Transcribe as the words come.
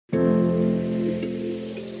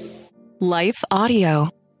Life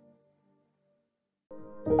Audio.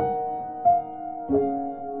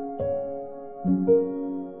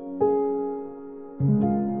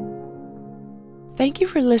 Thank you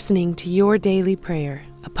for listening to Your Daily Prayer,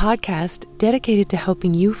 a podcast dedicated to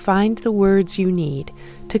helping you find the words you need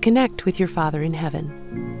to connect with your Father in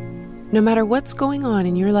heaven. No matter what's going on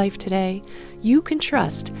in your life today, you can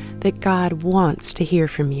trust that God wants to hear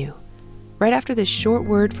from you. Right after this short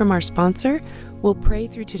word from our sponsor, we'll pray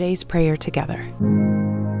through today's prayer together.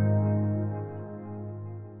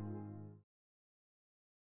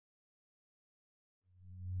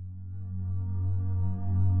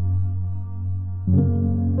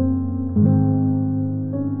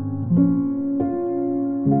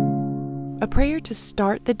 A prayer to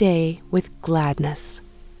start the day with gladness,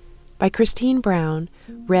 by Christine Brown,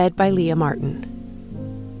 read by Leah Martin.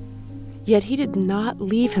 Yet he did not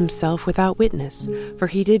leave himself without witness, for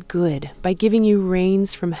he did good by giving you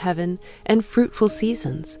rains from heaven and fruitful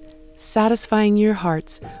seasons, satisfying your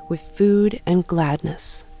hearts with food and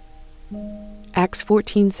gladness. Acts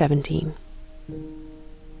 14:17.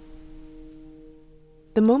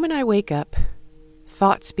 The moment I wake up,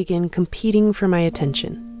 thoughts begin competing for my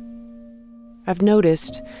attention. I've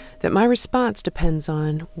noticed that my response depends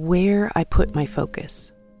on where I put my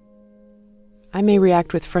focus. I may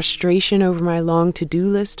react with frustration over my long to-do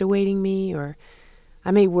list awaiting me, or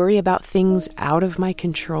I may worry about things out of my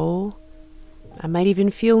control. I might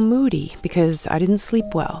even feel moody because I didn't sleep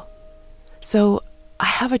well. So I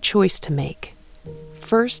have a choice to make,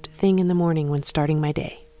 first thing in the morning when starting my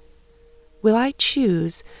day. Will I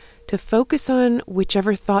choose to focus on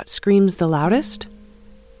whichever thought screams the loudest?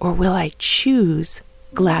 Or will I choose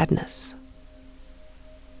gladness?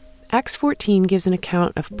 Acts 14 gives an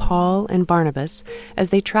account of Paul and Barnabas as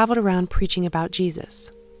they traveled around preaching about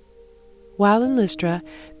Jesus. While in Lystra,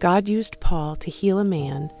 God used Paul to heal a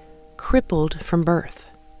man crippled from birth.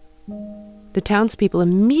 The townspeople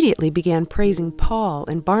immediately began praising Paul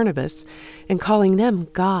and Barnabas and calling them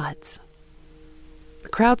gods. The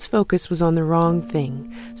crowd's focus was on the wrong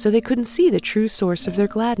thing, so they couldn't see the true source of their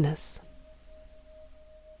gladness.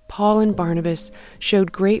 Paul and Barnabas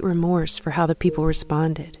showed great remorse for how the people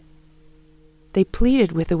responded. They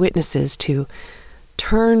pleaded with the witnesses to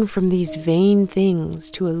turn from these vain things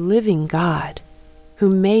to a living God who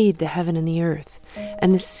made the heaven and the earth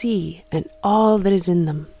and the sea and all that is in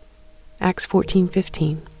them. Acts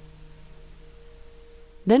 14:15.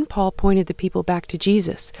 Then Paul pointed the people back to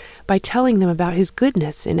Jesus by telling them about his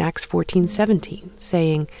goodness in Acts 14:17,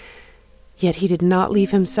 saying, "Yet he did not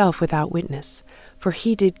leave himself without witness, for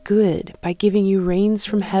he did good by giving you rains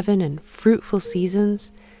from heaven and fruitful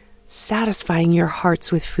seasons, satisfying your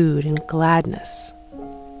hearts with food and gladness."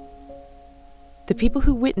 The people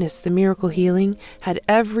who witnessed the miracle healing had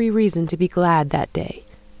every reason to be glad that day.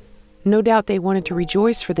 No doubt they wanted to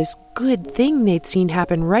rejoice for this good thing they'd seen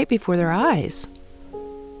happen right before their eyes.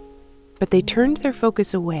 But they turned their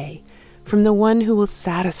focus away from the one who will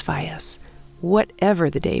satisfy us, whatever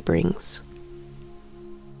the day brings.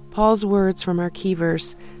 Paul's words from our key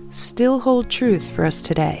verse still hold truth for us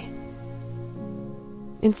today.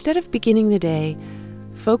 Instead of beginning the day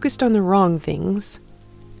focused on the wrong things,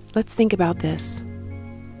 let's think about this.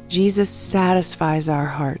 Jesus satisfies our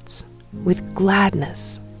hearts with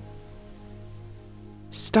gladness.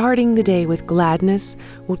 Starting the day with gladness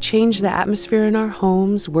will change the atmosphere in our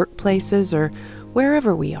homes, workplaces, or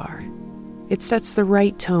wherever we are. It sets the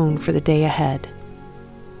right tone for the day ahead.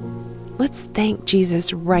 Let's thank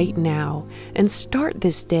Jesus right now and start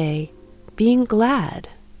this day being glad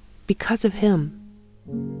because of him.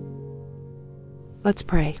 Let's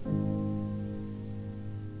pray.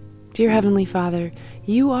 Dear Heavenly Father,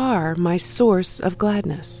 you are my source of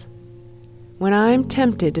gladness. When I'm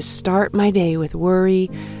tempted to start my day with worry,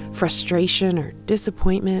 frustration, or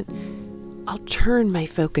disappointment, I'll turn my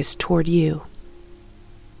focus toward you.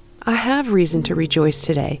 I have reason to rejoice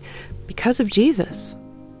today because of Jesus.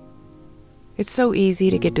 It's so easy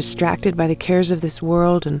to get distracted by the cares of this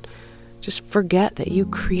world and just forget that you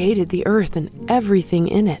created the earth and everything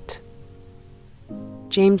in it.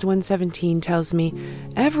 James 1:17 tells me,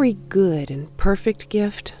 every good and perfect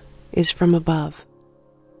gift is from above.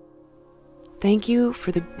 Thank you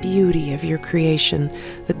for the beauty of your creation,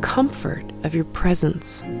 the comfort of your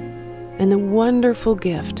presence, and the wonderful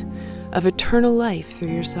gift of eternal life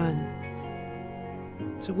through your Son.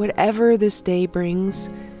 So whatever this day brings,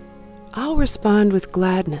 I'll respond with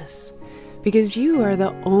gladness, because you are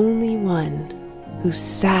the only one who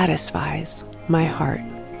satisfies my heart.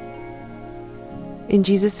 In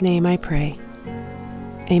Jesus' name I pray.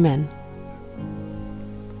 Amen.